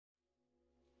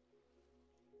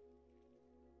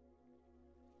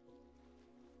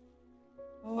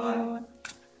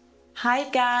Hi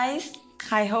guys,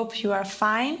 I hope you are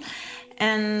fine.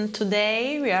 And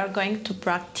today we are going to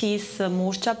practice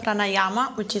Murcha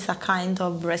Pranayama, which is a kind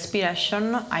of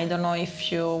respiration. I don't know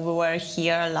if you were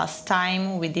here last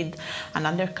time, we did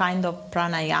another kind of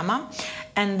pranayama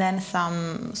and then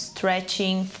some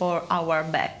stretching for our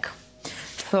back.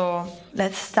 So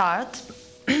let's start.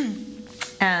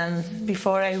 And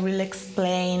before I will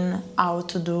explain how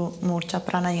to do Murcha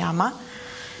Pranayama,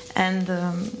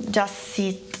 and just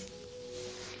sit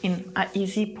in an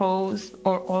easy pose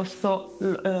or also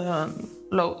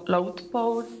low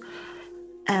pose,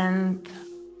 and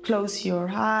close your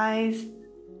eyes,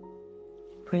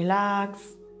 relax,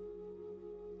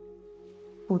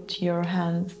 put your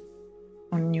hands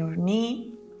on your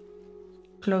knee,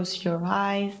 close your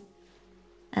eyes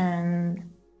and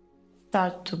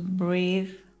start to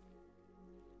breathe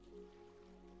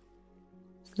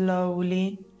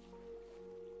slowly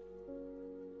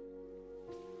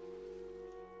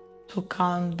to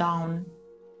calm down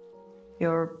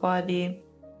your body.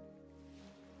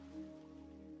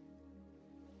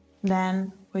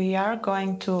 Then we are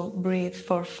going to breathe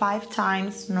for 5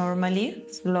 times normally,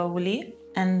 slowly,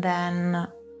 and then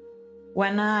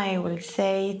when I will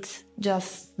say it,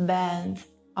 just bend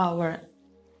our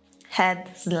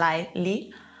head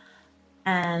slightly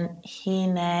and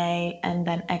inhale and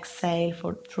then exhale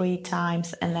for 3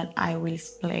 times, and then I will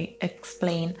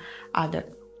explain other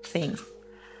things.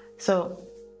 So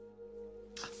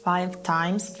 5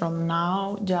 times from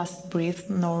now, just breathe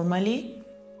normally.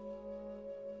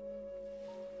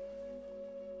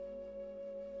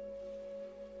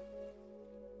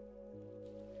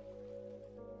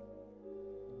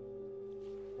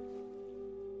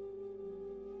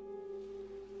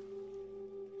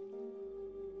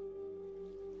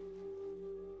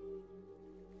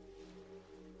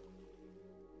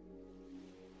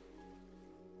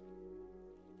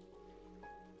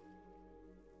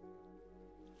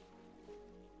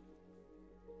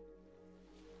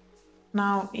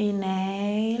 Now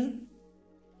inhale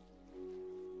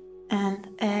and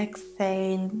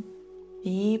exhale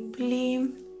deeply.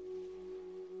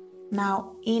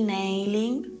 Now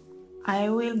inhaling, I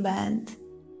will bend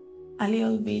a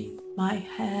little bit my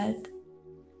head,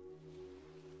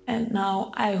 and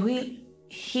now I will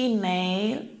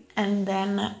inhale and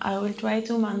then I will try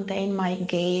to maintain my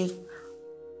gaze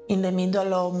in the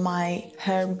middle of my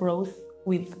hair growth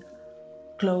with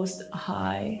closed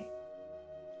eye.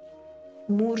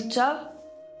 Murcha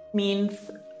means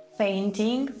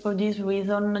fainting. For this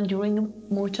reason, during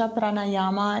Murcha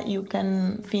Pranayama, you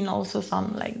can feel also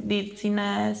some like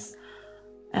dizziness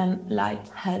and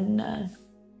lightheadedness.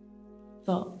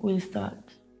 So we'll start.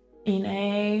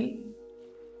 Inhale.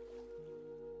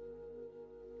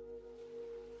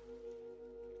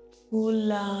 Full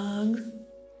lungs.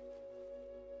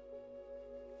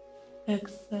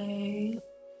 Exhale.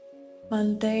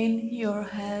 Maintain your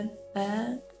head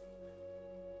bent.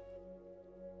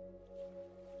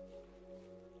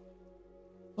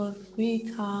 For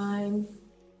 3 times.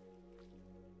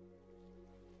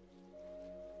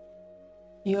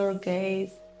 Your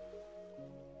gaze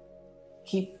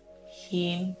keep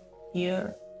in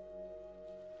here.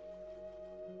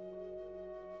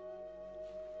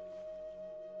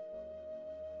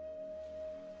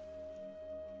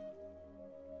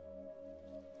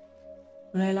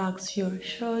 Relax your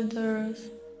shoulders.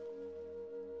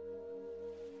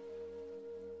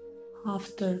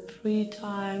 After 3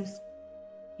 times,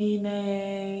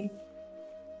 inhale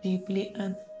deeply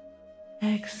and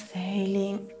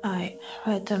exhaling, I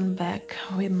return back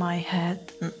with my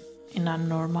head in a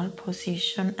normal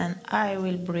position, and I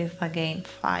will breathe again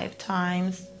 5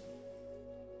 times.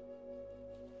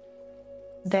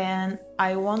 Then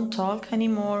I won't talk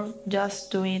anymore,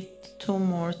 just do it 2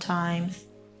 more times.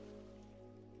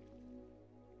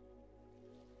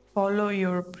 Follow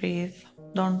your breath,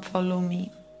 don't follow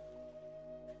me.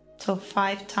 So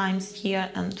 5 times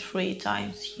here and 3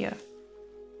 times here.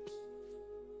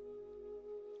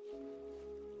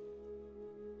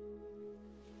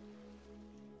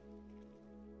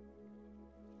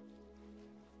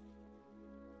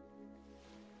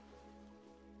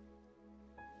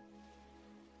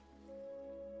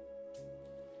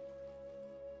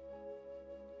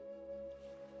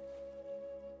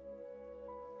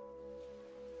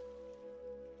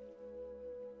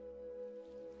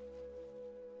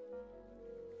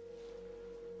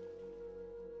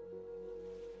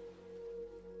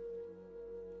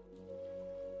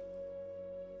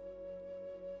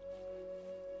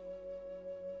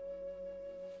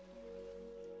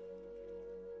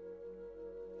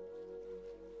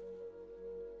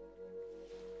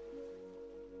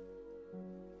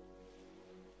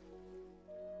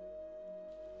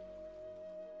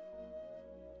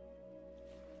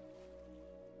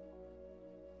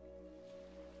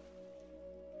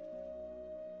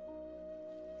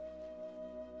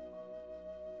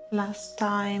 Last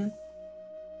time.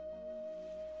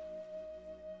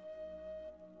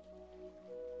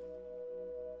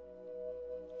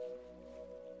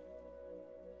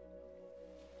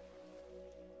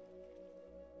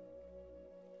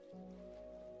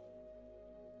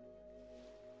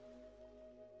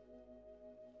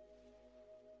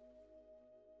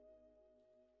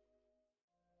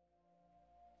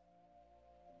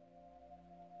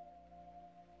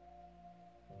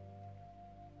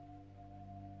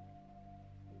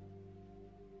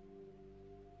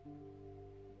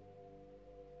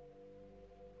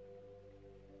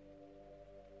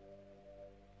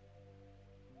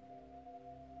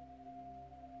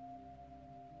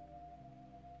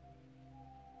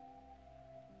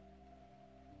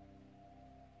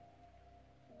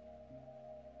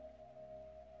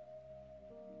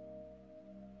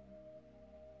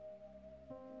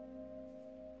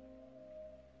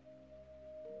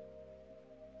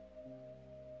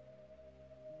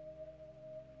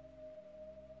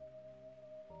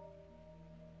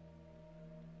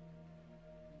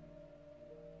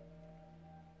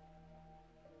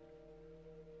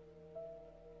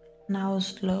 Now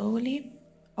slowly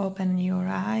open your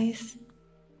eyes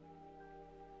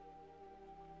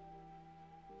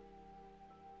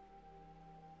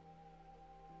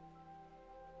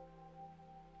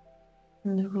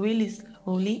and really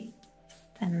slowly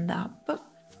stand up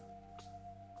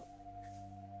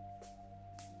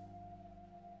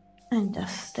and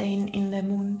just stay in the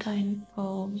mountain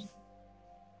pose.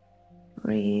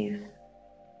 Breathe.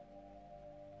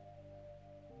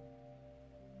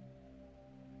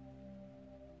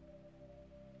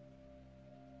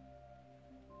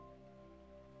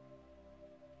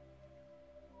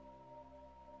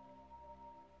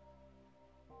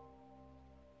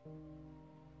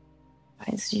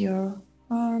 Raise your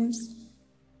arms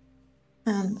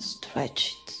and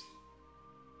stretch it.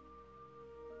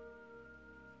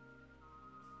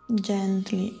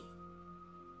 Gently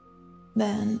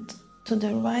bend to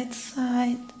the right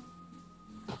side.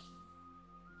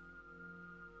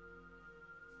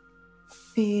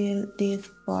 Feel this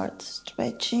part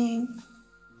stretching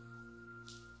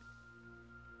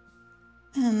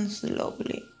and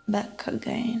slowly back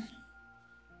again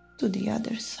to the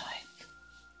other side.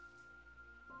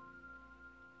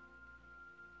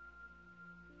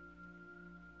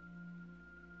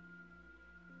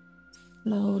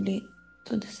 Slowly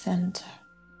to the center.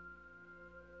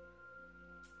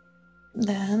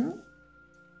 Then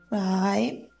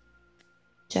try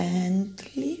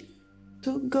gently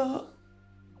to go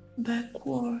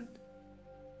backward.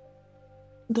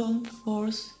 Don't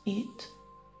force it.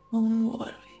 Don't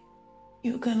worry.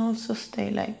 You can also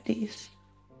stay like this.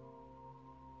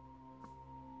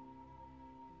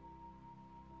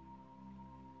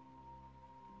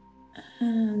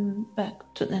 And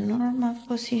back to the normal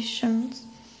positions.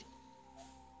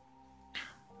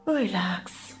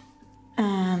 Relax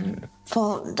and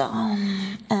fall down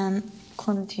and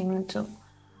continue to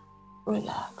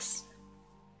relax.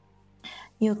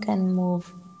 You can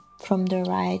move from the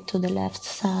right to the left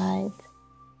side.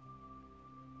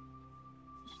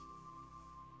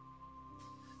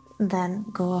 Then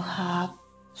go up,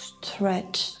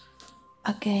 stretch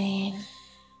again.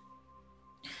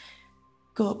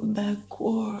 Go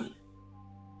backward.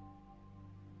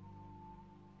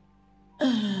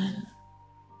 And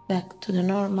back to the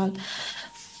normal.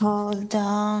 Fall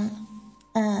down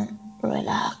and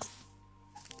relax.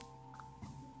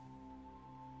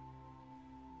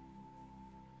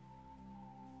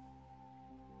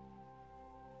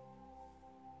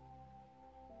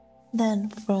 Then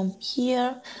from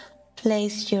here,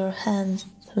 place your hands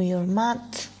to your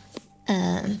mat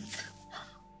and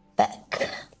back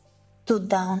to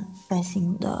down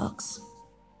facing dogs.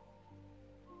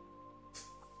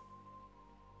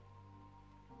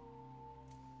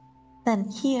 Then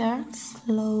here,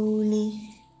 slowly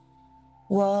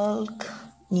walk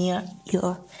near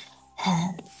your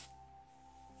hands.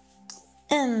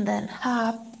 And then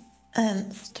up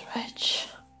and stretch.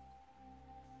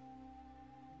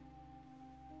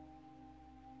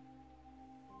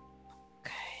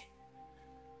 Okay.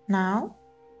 Now,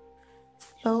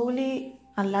 slowly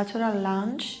a lateral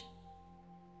lunge,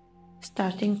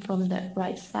 starting from the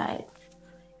right side.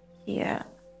 Here,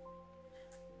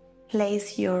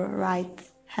 place your right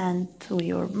hand to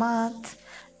your mat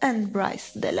and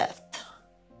brace the left.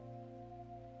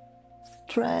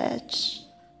 Stretch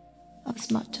as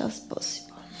much as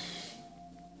possible.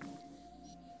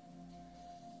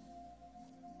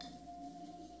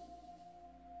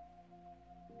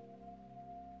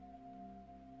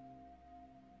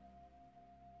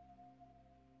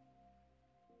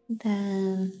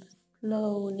 Then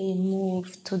Slowly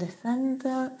move to the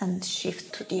center and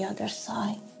shift to the other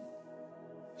side.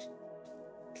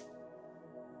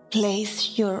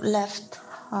 Place your left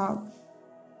arm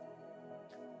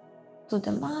to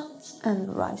the mat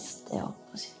and rise the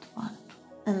opposite one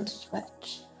and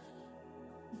stretch.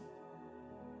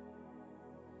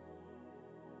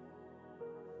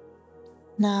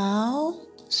 Now,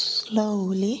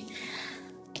 slowly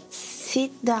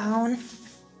sit down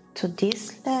to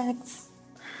these legs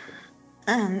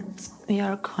and we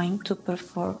are going to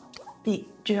perform big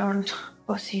joint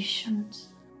positions.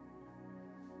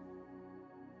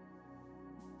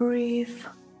 Breathe.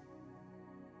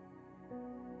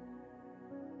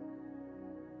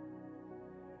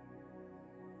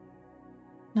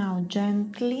 Now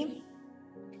gently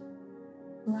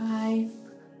rise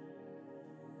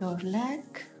your leg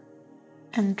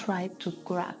and try to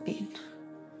grab it.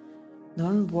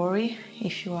 Don't worry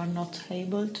if you are not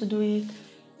able to do it.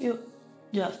 You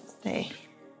just stay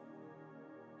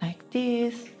like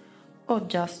this or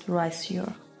just rise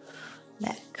your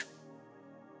leg.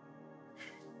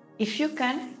 If you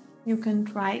can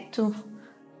try to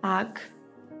hug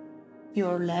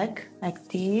your leg like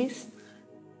this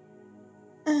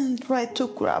and try to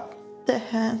grab the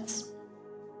hands.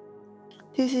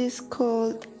 This is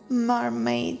called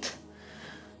mermaid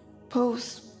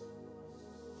pose.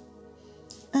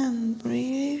 And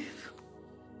breathe.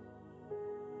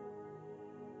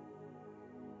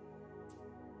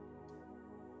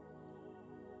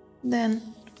 Then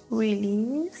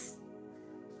release.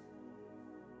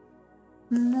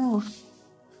 Move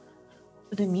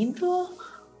to the middle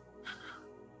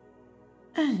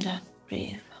and just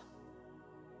breathe.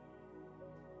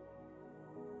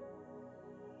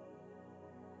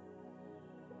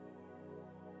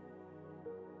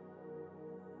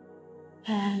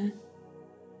 And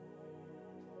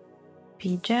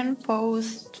pigeon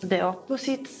pose to the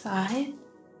opposite side.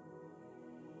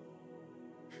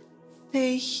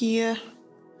 Stay here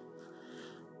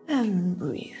and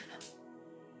breathe.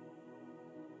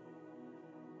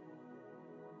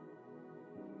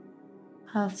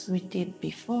 As we did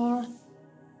before,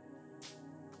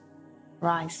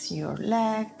 rise your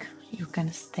leg. You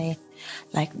can stay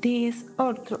like this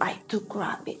or try to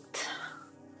grab it.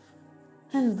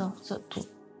 And also to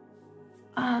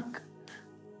hug.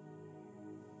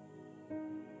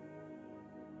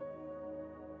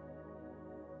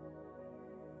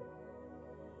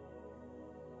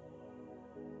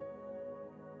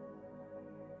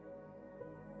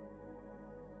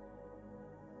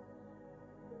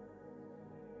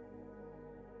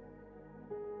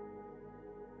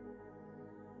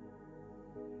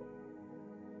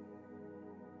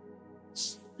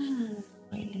 And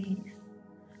release.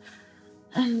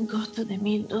 And go to the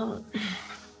middle.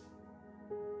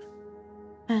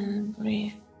 And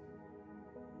breathe.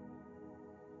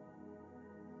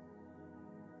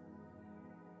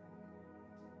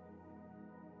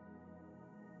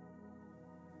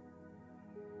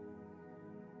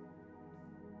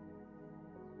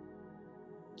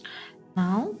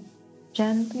 Now,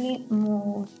 gently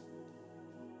move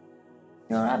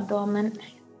your abdomen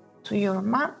to your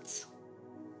mat.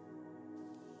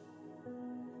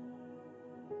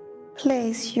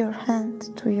 Place your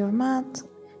hand to your mat,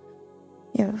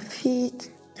 your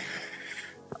feet,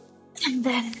 and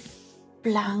then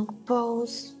plank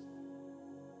pose.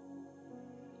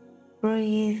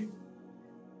 Breathe,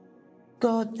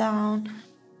 go down,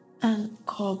 and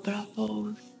cobra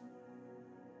pose.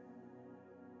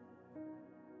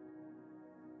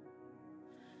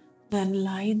 Then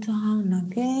lie down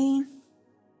again.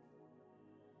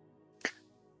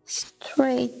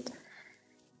 Straight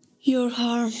your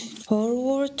arm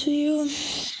forward to you.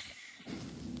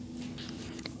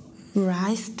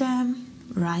 Rise them,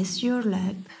 rise your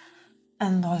leg,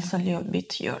 and also a little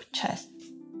bit your chest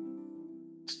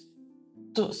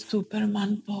to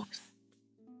Superman pose.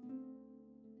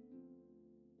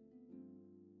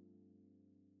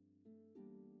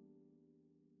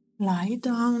 Lie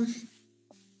down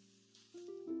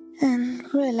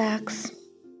and relax.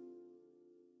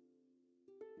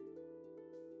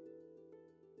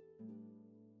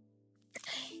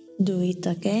 Do it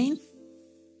again.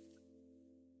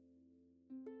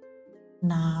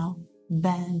 Now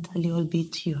bend a little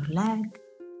bit your leg.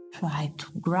 Try to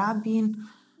grab in.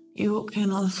 You can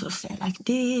also stay like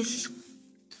this.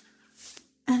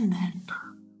 And then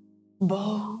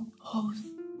bow pose.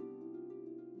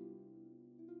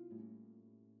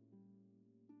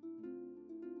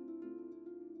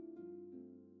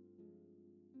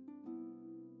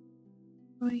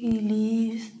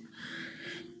 Release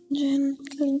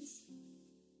gently.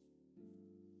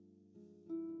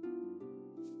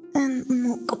 And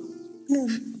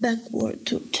backward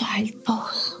to child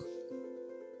pose.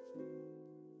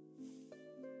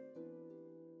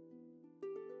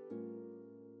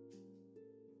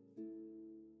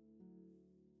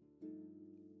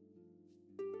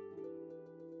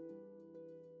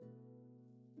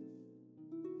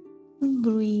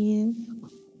 Breathe,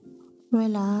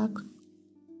 relax.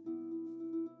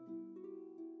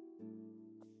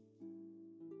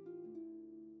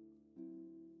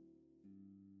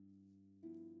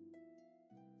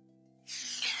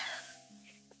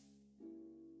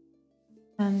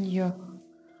 And you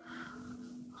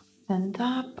stand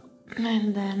up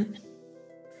and then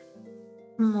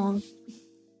move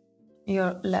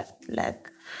your left leg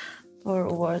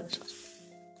forward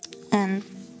and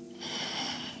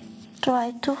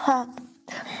try to hug.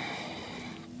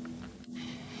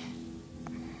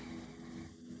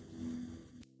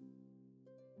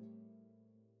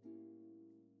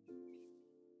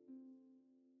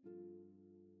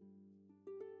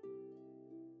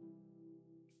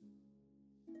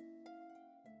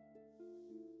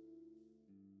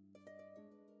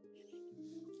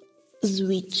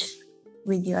 Switch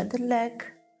with the other leg.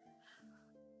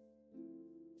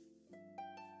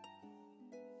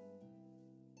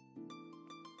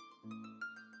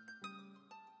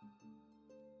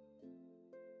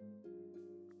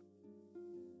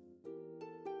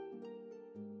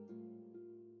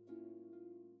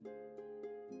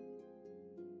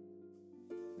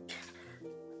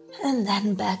 And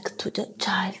then back to the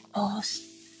child pose.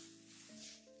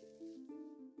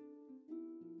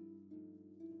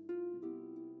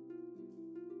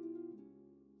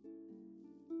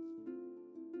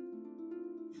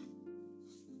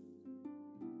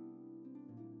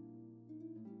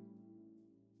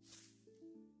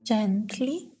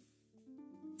 Gently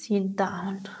sit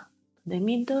down to the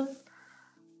middle.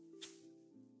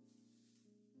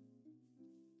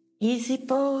 Easy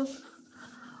pose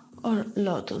or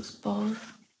lotus pose.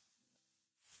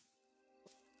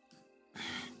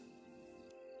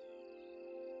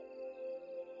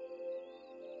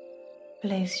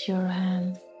 Place your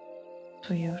hand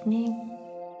to your knee.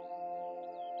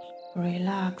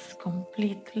 Relax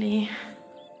completely.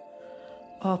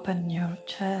 Open your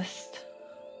chest.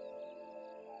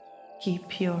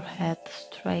 Keep your head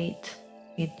straight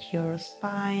with your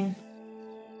spine.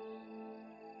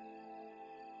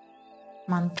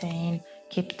 Maintain,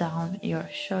 keep down your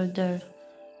shoulder.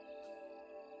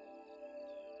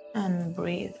 And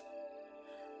breathe.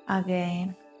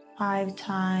 Again, 5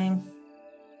 times,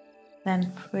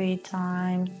 then 3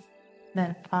 times,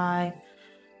 then 5,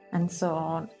 and so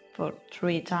on for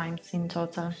 3 times in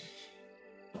total.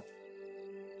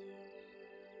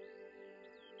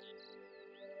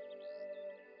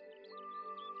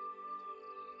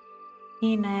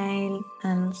 Inhale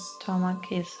and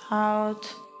stomach is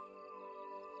out.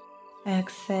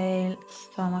 Exhale,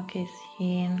 stomach is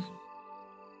in.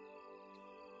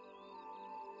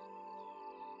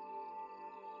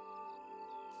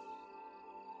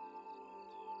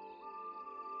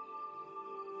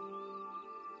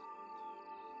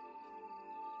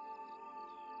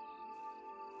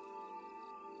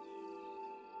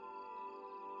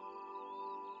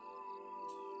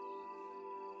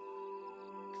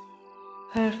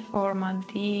 Perform a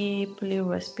deeply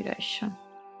respiration.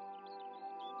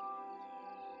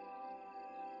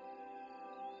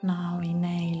 Now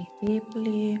inhale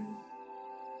deeply.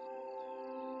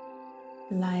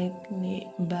 Lightly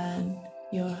bend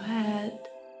your head.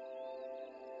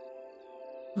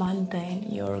 Maintain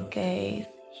your gaze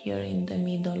here in the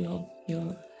middle of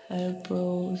your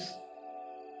eyebrows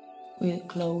with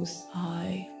closed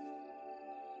eye.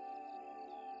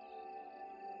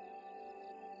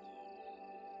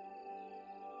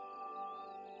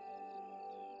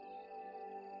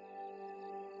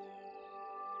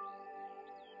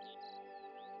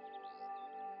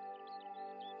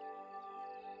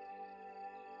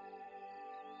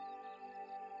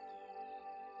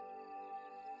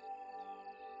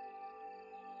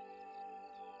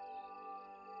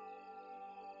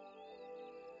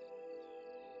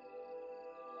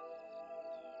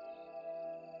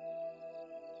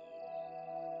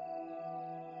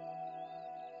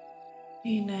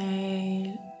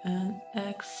 Inhale and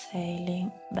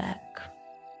exhaling back.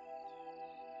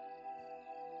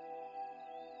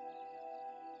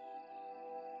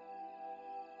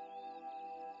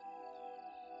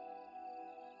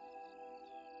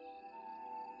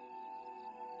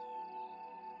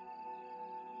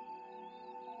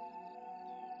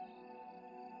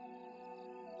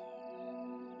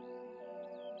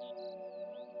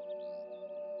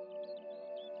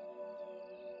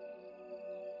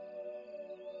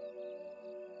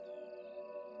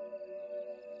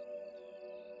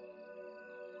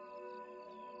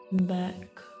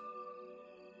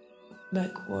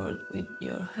 backward with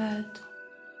your head.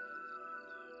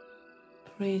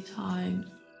 3 times.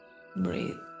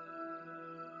 Breathe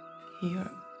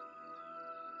here.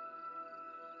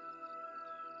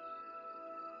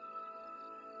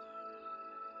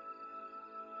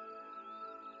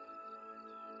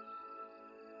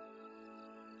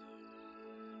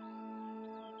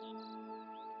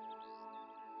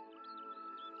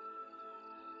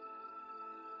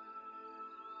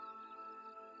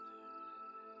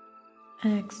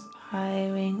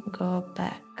 Expiring, go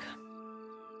back.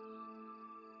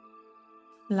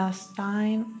 Last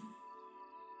time.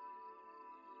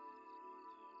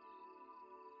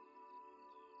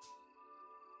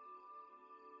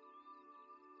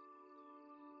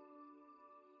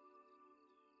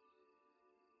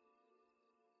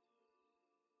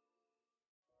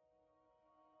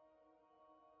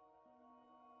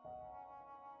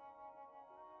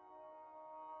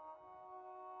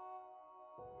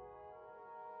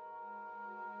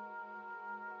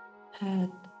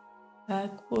 Head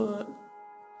backward.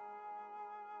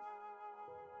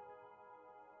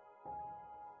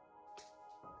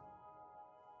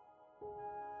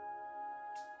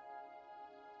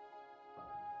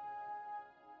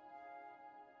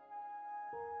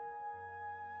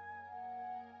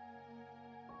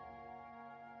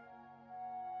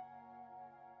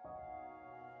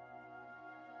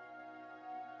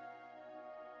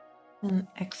 And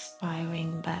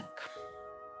expiring back.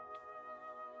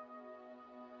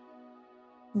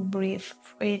 Breathe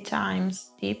 3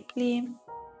 times deeply.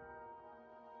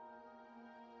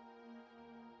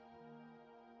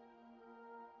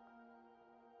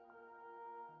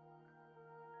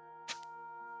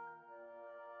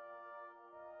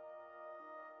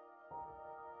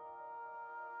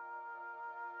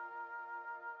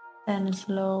 Then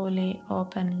slowly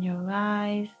open your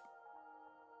eyes.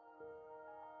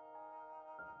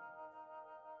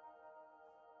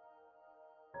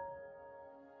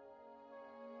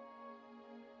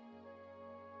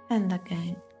 And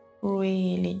again,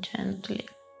 really gently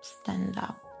stand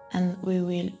up, and we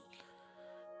will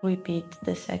repeat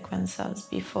the sequence as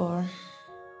before.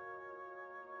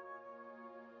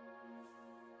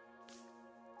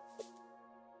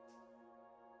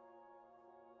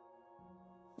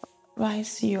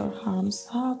 Rise your arms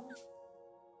up,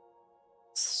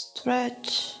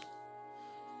 stretch.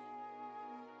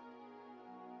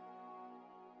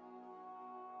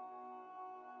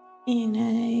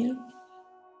 Inhale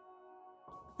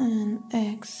and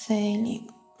exhaling.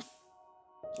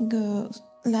 Go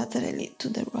laterally to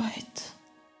the right.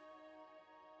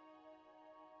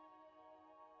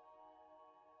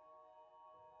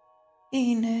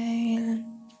 Inhale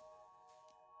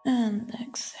and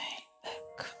exhale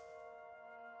back.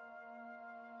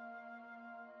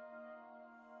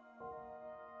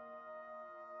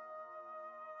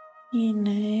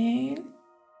 Inhale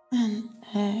and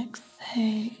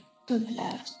exhale to the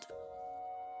left.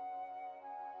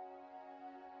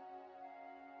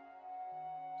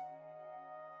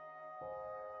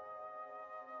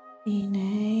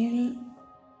 Inhale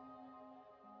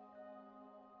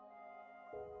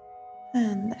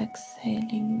and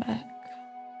exhaling back.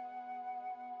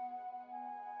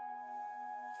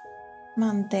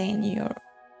 Maintain your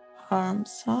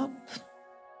arms up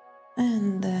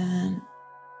and then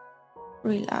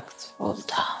relax, fall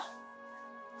down.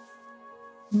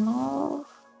 More.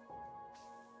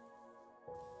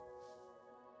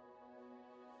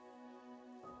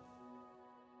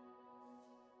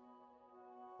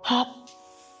 Up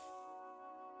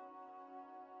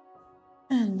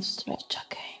and stretch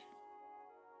again.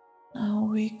 Now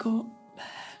we go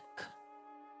back.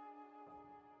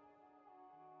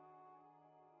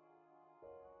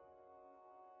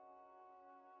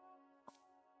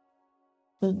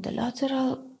 To the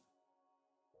lateral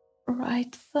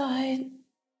right side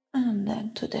and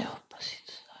then to the opposite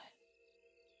side.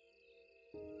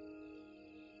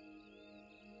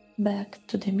 Back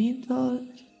to the middle.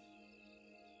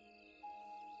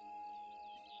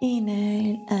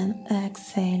 Inhale and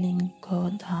exhaling,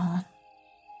 go down.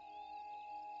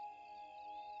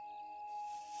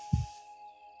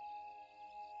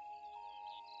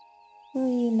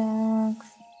 Relax.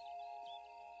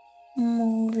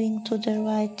 Moving to the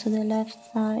right, to the left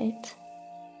side.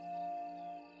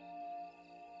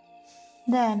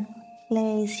 Then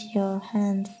place your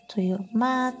hands to your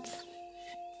mat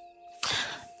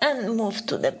and move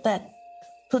to the back,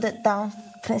 to the down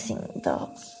facing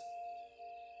dog.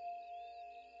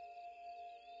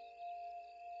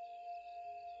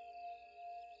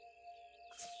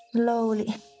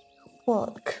 Slowly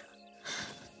walk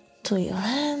to your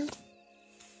hands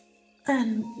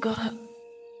and go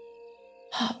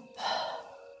up.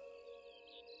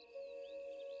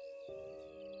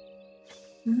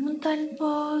 Mountain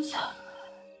pose.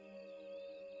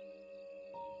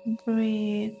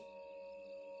 Breathe.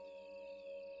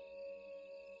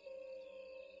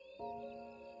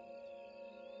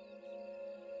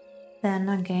 Then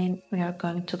again, we are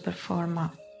going to perform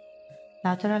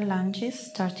lateral lunges,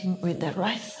 starting with the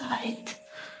right side.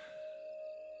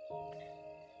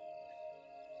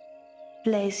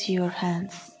 Place your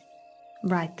hands,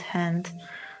 right hand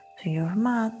to your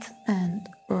mat and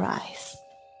rise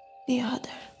the other.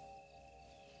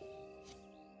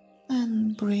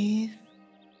 And breathe.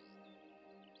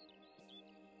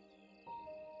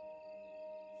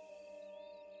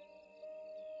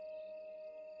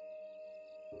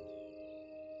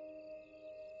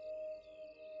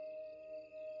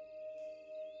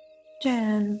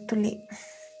 Gently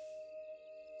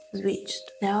switch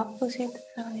to the opposite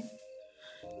side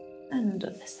and do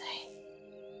the same.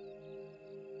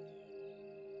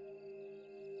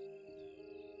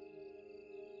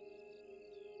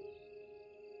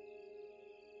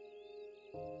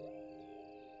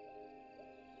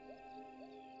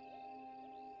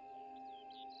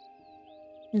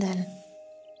 Then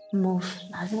move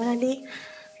laterally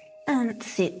and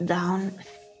sit down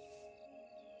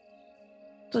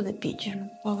to the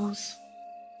pigeon pose.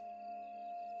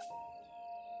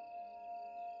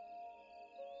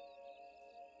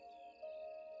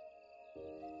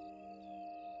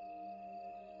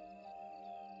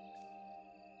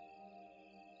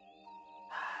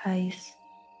 Raise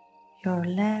your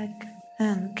leg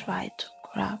and try to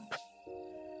grab.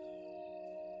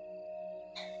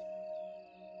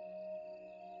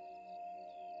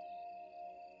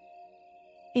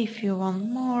 If you want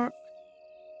more,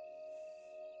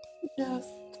 just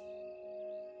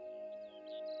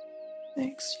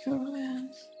flex your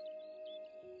hands.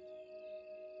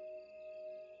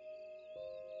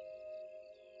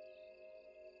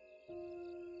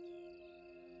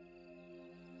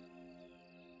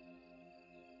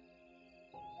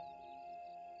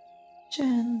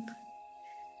 Chin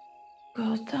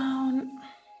goes down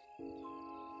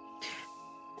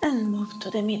and move to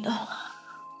the middle.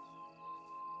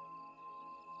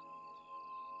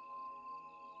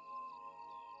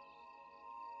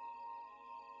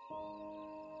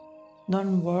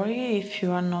 Don't worry if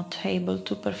you are not able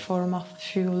to perform a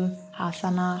full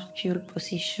asana, full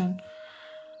position.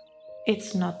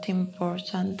 It's not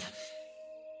important.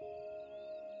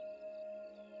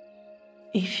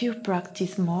 If you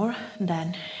practice more,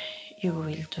 then you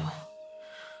will do.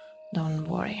 Don't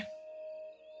worry.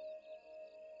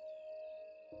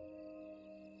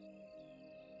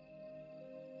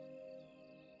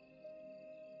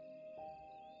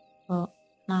 So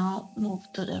now move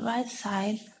to the right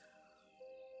side.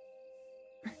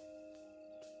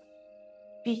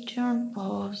 Pigeon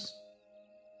pose.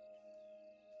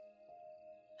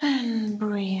 And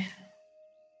breathe.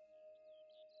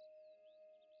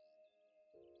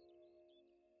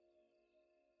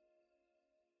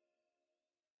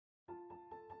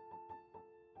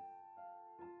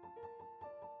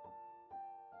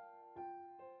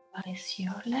 Raise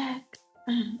your leg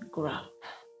and grab.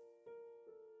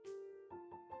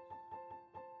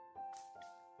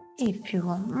 If you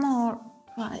want more,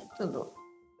 try to do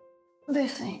the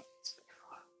same as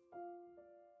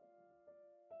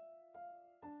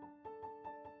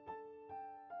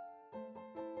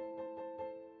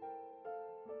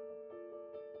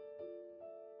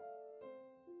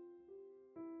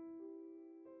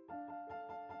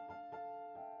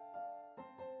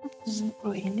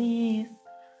before. Release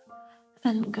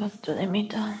and go to the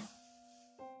middle.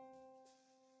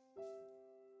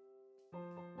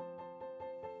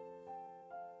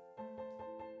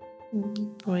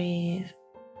 Breathe.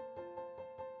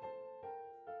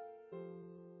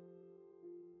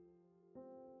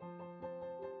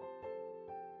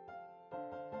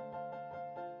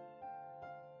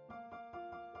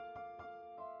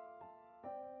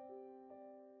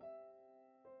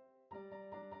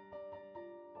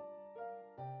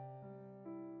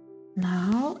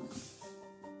 Now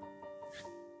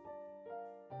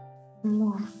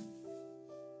move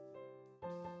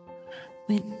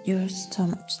with your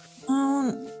stomach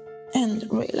down and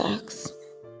relax.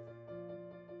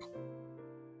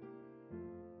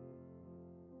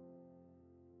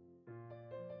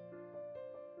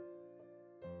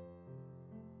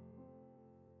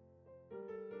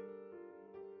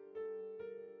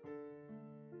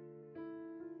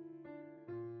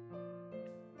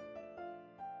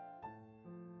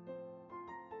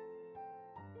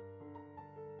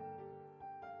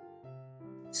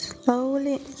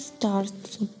 Slowly start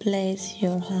to place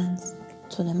your hands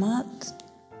to the mat,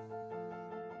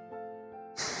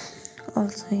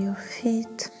 also your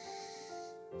feet.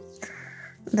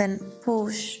 Then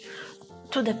push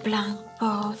to the plank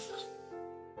pose.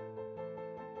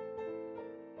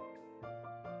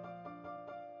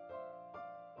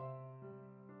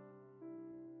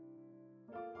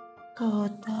 Go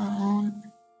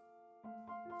down.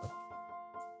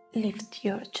 Lift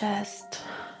your chest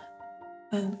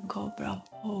and cobra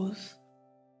pose.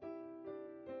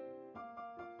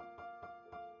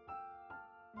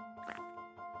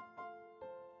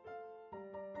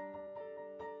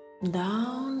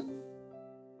 Down.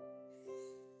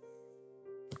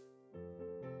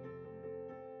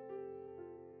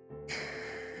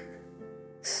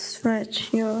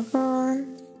 Stretch your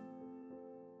arms.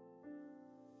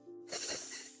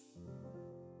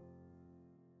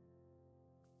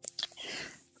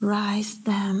 Rise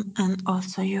them and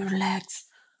also your legs.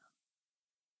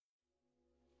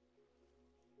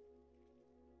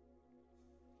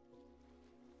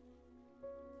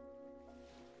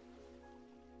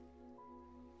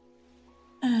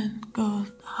 And go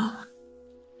down.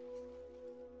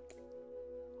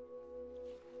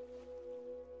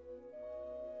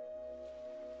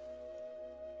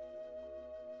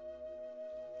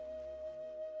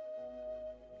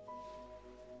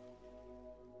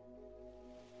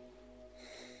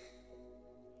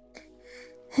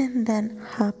 And then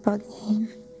up again.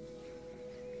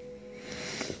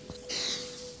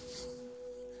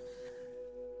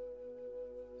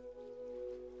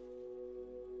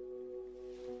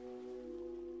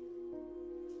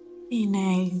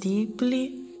 Inhale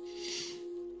deeply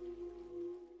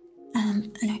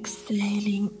and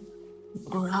exhaling,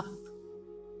 grab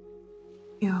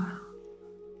your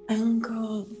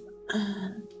ankle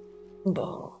and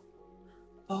bow.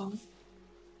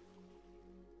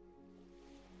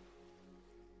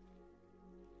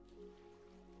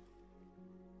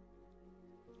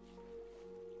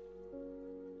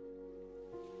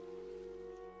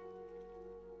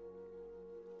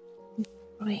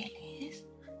 Release.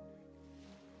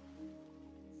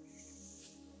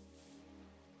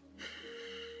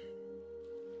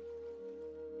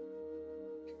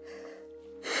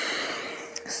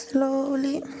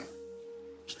 Slowly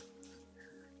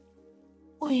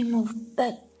we move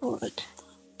backward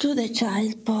to the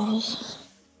child pose.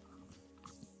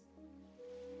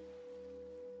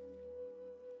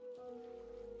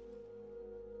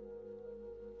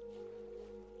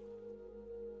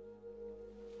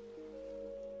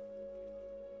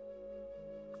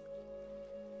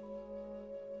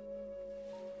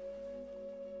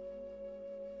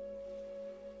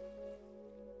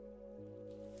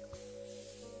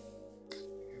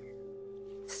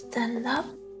 Stand up.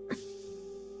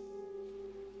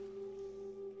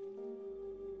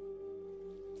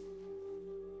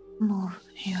 Move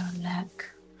your leg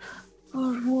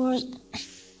forward.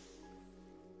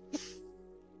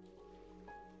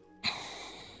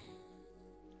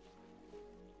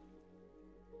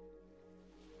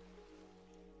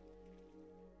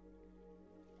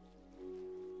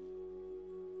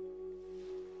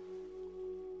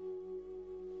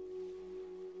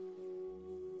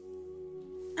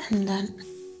 And then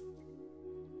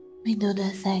we do the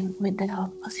same with the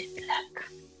opposite leg.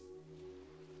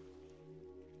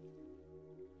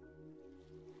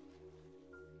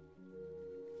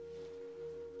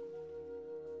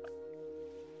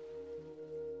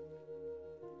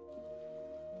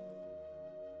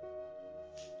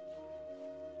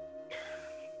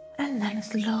 And then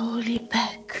slowly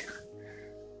back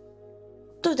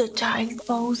to the child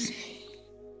pose.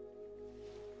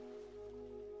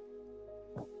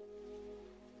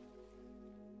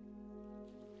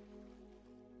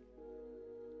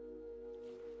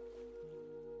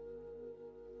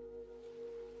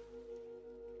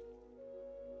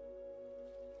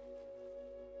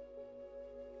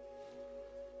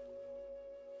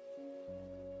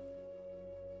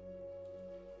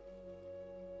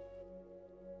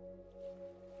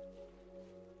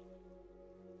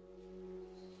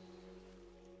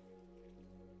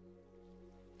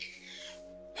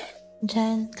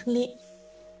 Gently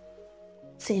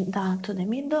sit down to the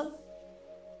middle.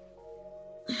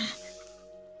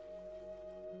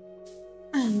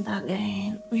 And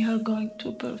again, we are going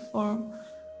to perform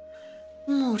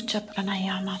Murcha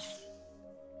Pranayama.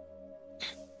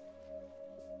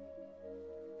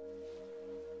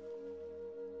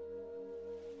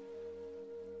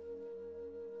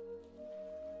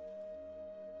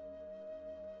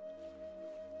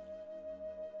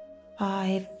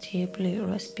 Five deeply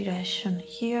respiration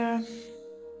here.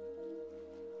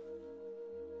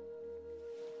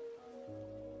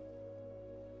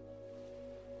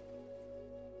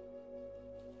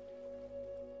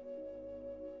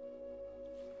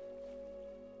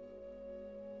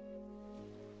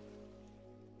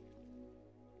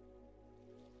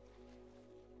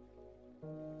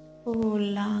 full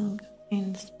lung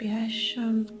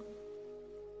inspiration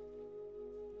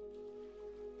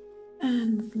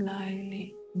and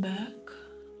slightly back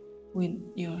with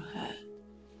your head.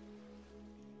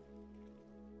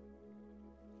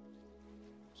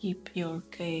 Keep your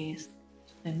gaze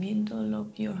to the middle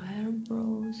of your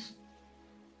eyebrows,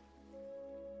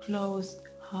 closed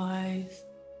eyes.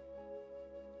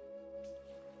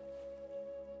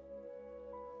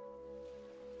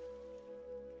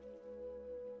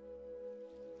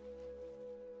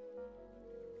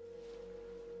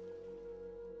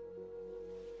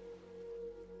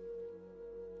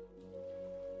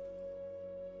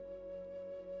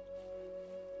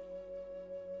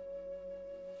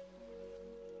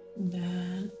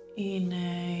 Then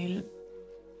inhale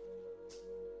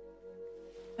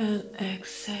and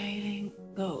exhaling,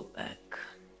 go back.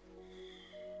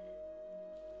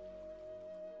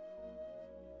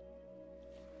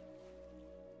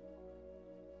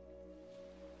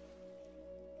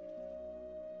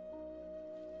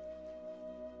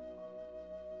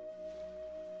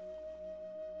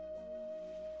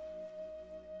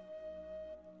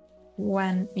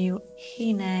 When you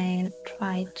inhale,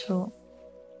 try to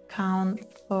count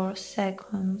 4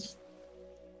 seconds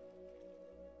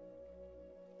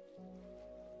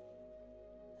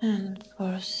and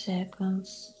 4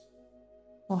 seconds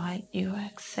while you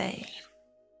exhale.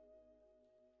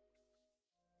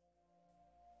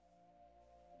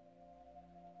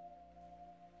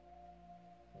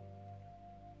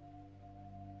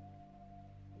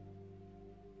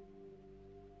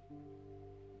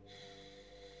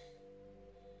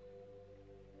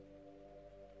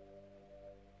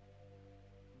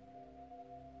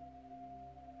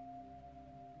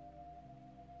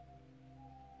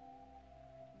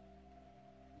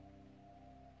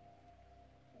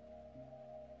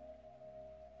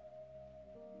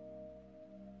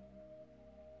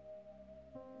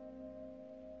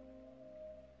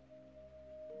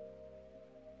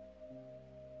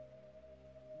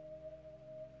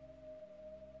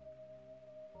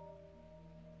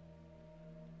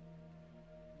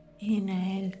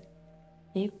 Inhale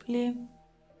deeply,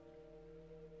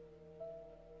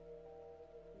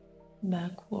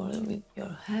 backward with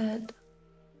your head.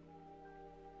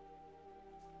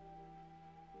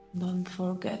 Don't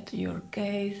forget your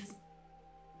gaze.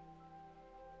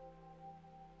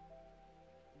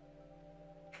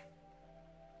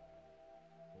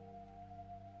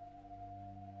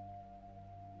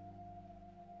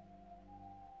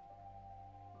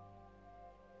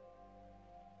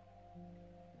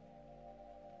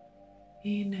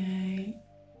 Inhale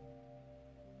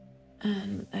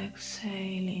and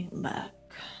exhaling back.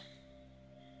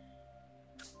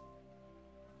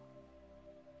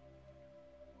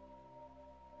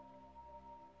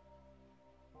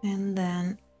 And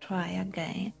then try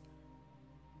again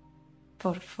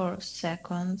for 4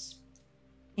 seconds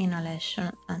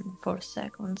inhalation and 4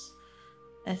 seconds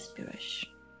expiration.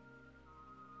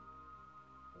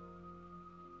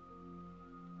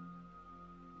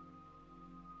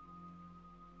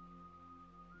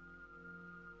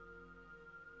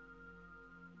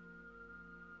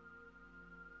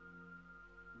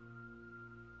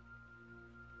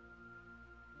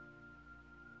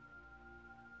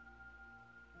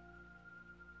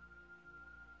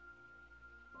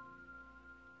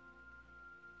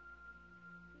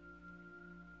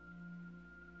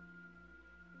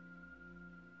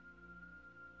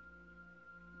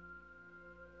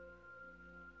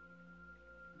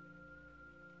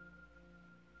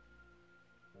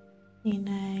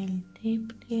 Inhale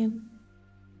deeply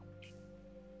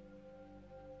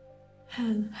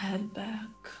and head back.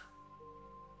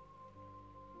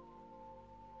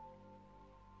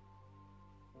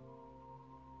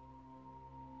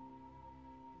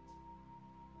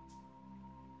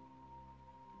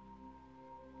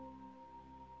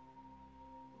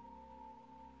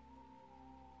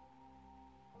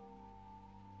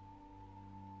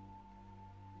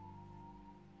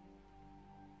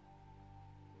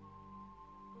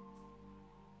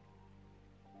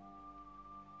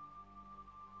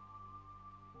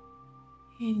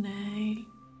 Inhale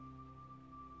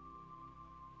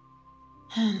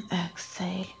and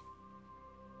exhale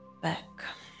back.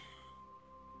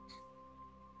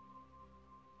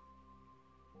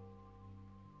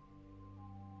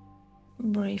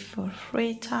 Breathe for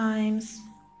 3 times.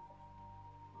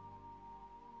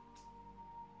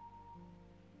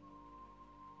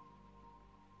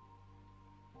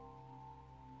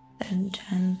 Then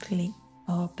gently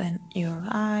open your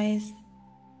eyes.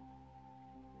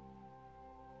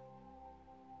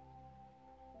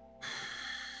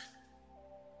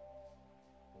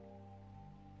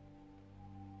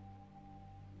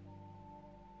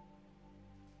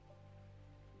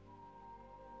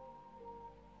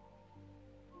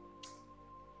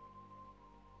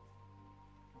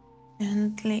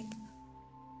 gently,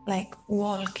 like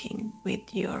walking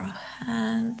with your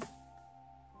hand,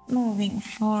 moving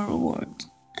forward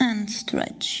and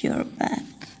stretch your back.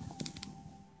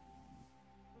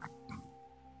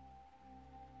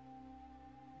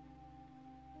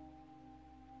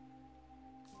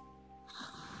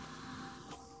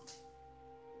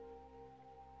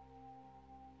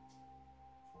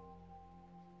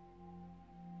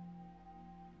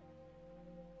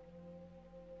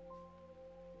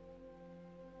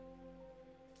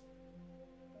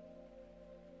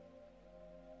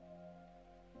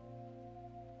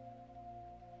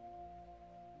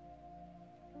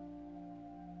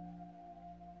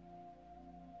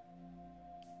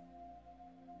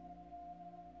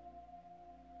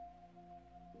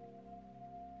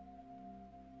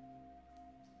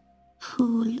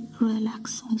 Full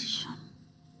relaxation.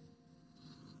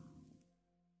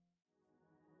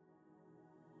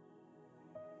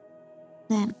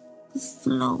 Then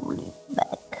slowly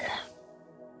back.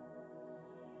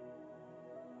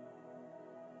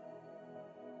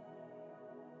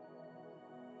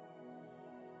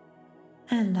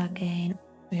 And again,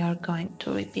 we are going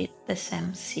to repeat the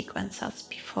same sequence as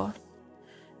before.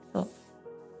 So,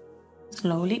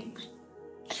 slowly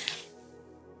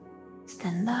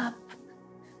stand up.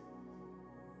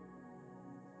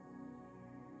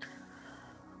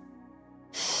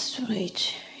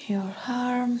 Stretch your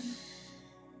arm.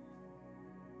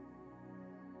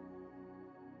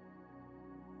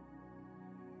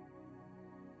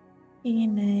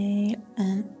 Inhale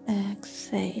and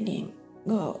exhaling.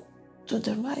 Go to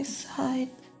the right side.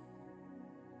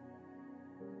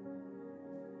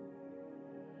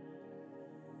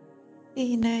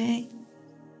 Inhale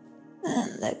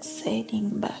and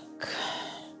exhaling back.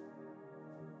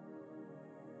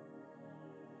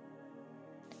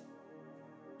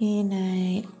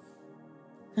 Inhale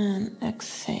and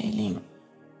exhaling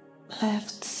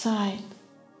left side.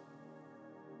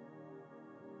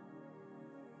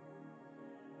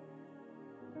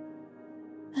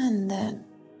 And then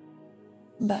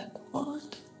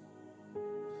backward.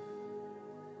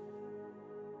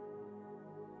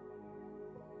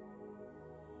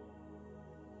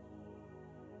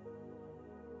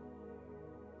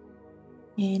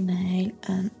 Inhale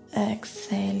and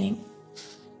exhaling.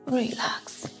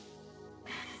 Relax.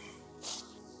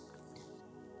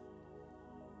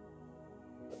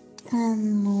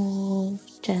 And move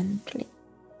gently.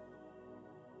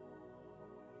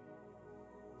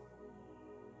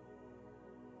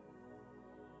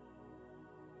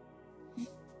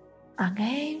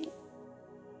 Again,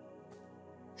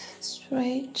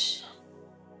 stretch.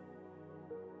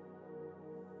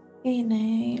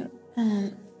 Inhale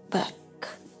and back,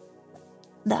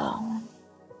 down.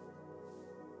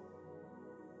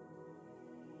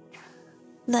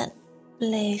 Then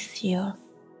place your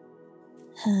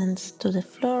hands to the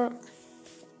floor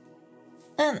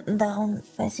and down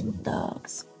facing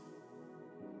dogs.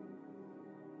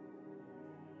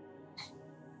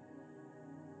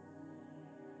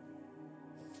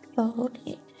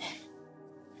 Slowly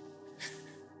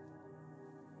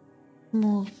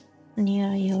move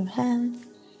near your hand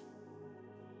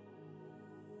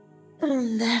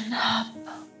and then up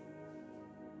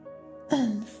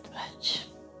and stretch.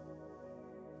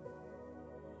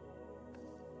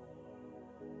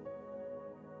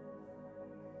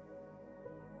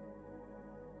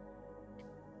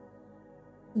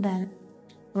 Then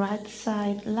right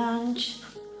side lunge.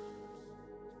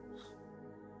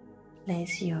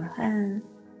 Place your hand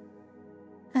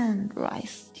and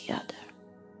rise the other.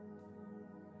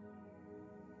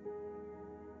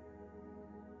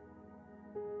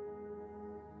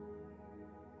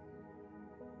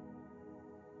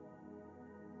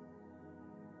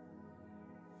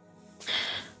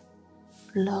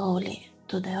 Slowly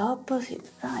to the opposite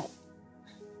side.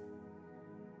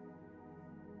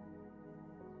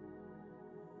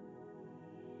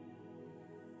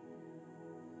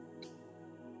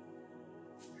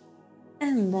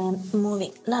 And then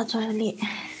moving laterally,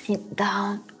 sit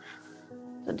down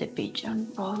to the pigeon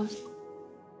pose.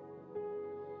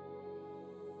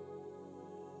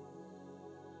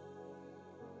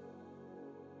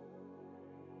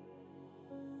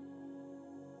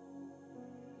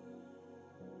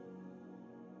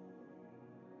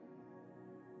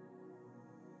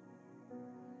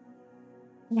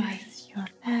 Raise your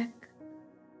leg,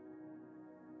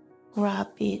 grab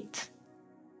it,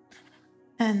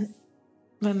 and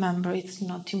remember it's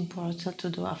not important to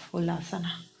do a full asana.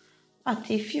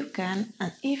 But if you can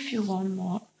and if you want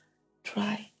more,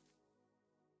 try.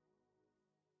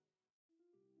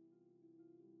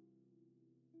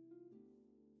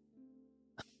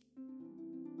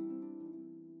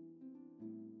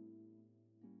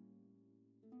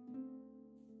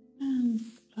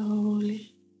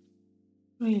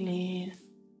 Release.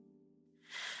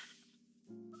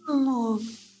 Move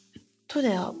to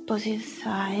the opposite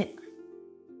side.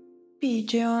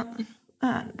 Pigeon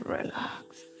and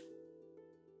relax.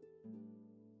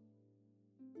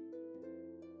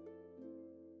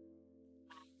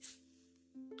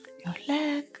 Your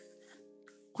leg,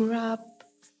 grab.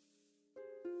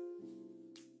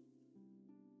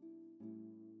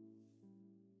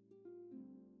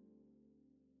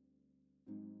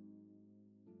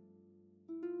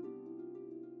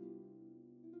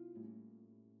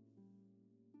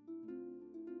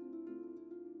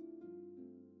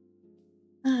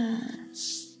 And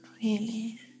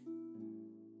release.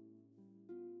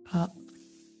 Up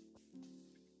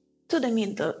to the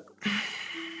middle.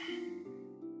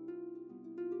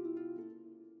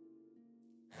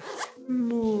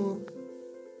 Move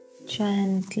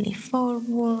gently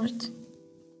forward.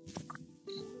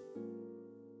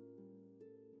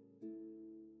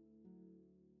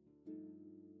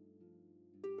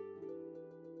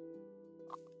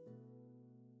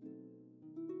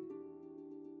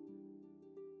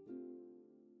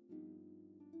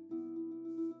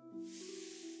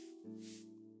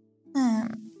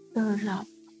 And curl up.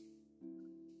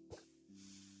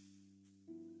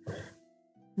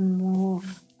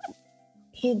 Move.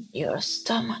 Hit your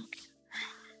stomach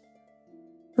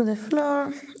to the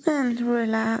floor and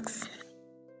relax.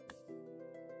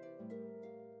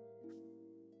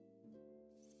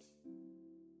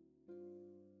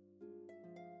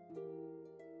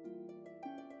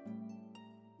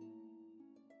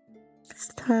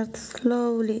 Start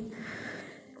slowly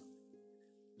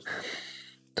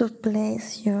to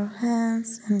place your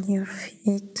hands and your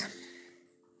feet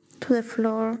to the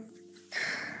floor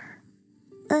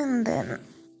and then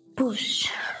push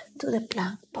to the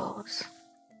plank pose.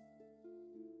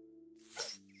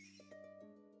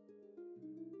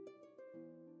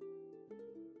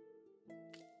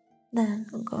 Then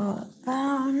go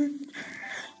down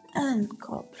and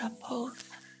cobra pose.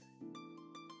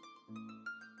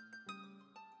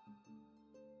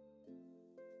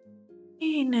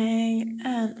 Inhale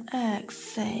and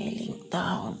exhaling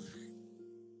down.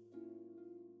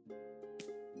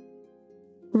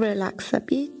 Relax a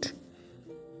bit.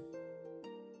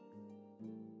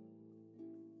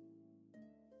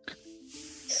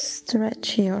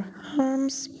 Stretch your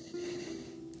arms.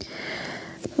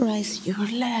 Raise your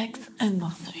legs and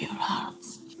also your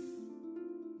arms.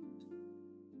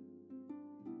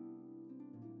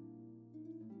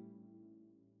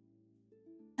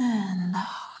 And down.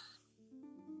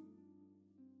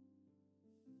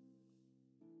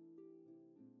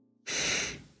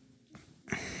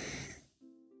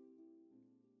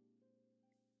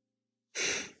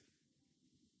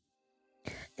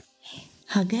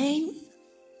 Again.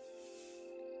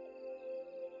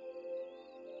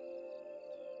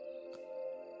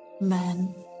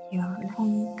 Bend your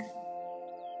leg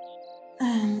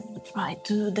and try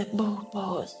to do the bow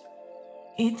pose.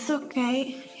 It's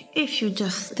okay if you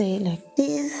just stay like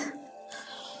this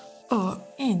or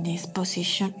in this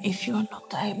position if you are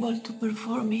not able to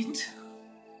perform it.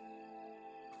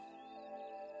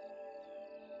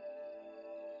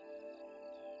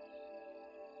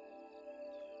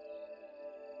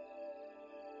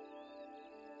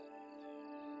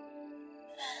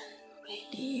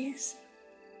 Release.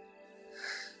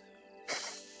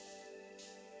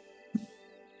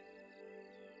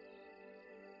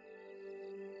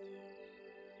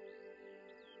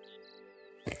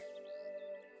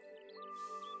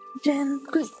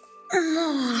 Gently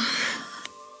move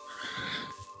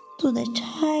to the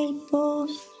child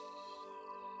pose.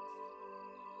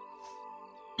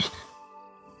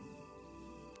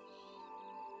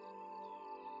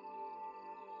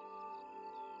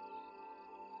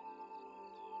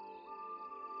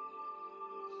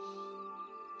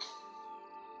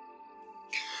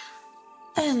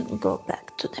 And go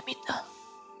back to the middle.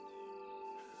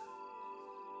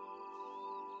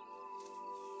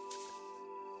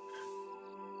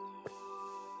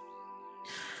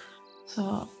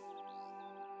 So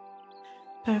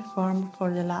perform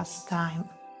for the last time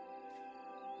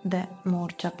the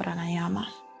Murja Pranayama.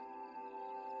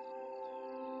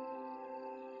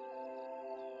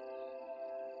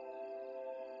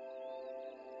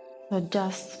 So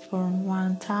just for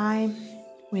one time,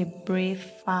 we breathe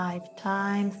 5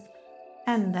 times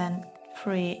and then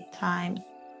 3 times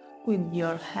with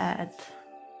your head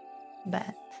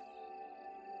bent.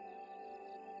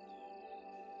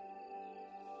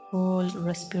 Full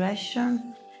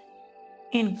respiration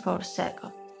in 4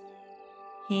 seconds.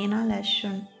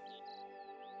 Inhalation.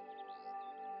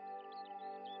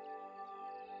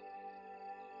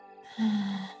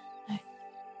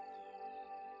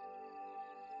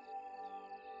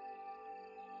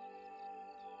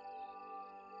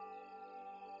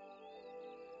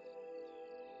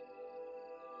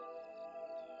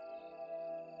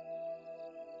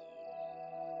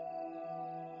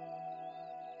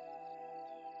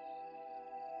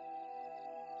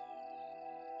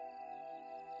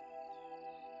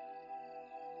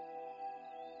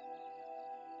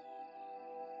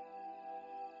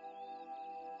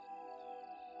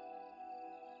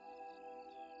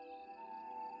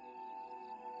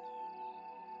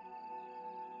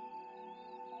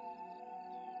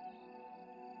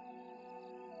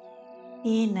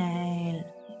 Inhale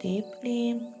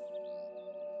deeply,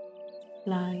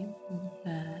 slide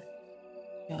back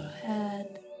your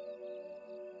head,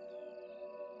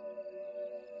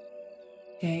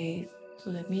 gaze to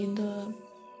the middle,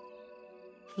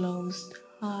 closed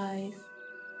eyes.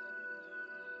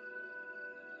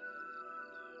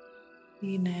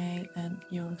 Inhale and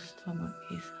your stomach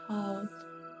is out,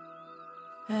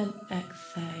 and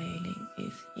exhaling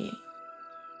is in.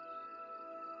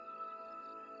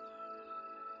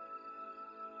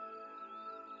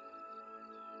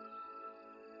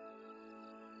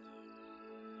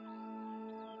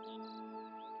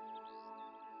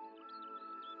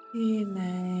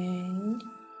 Inhale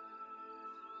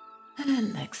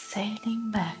and exhaling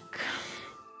back.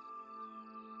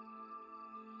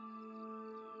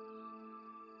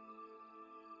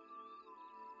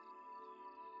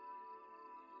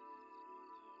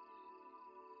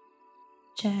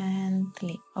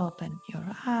 Gently open your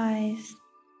eyes.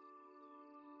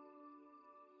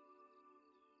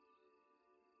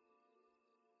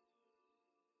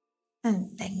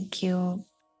 And thank you.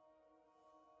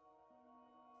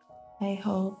 I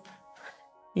hope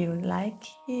you like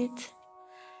it.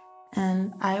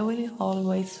 And I will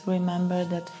always remember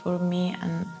that for me,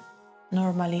 and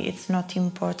normally it's not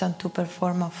important to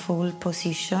perform a full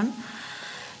position.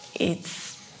 It's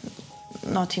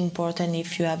not important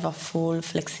if you have a full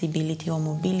flexibility or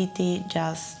mobility,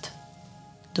 just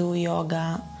do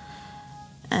yoga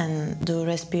and do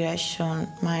respiration,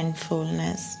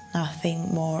 mindfulness,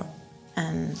 nothing more,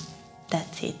 and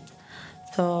that's it.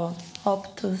 So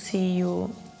hope to see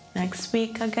you next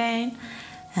week again,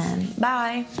 and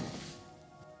bye.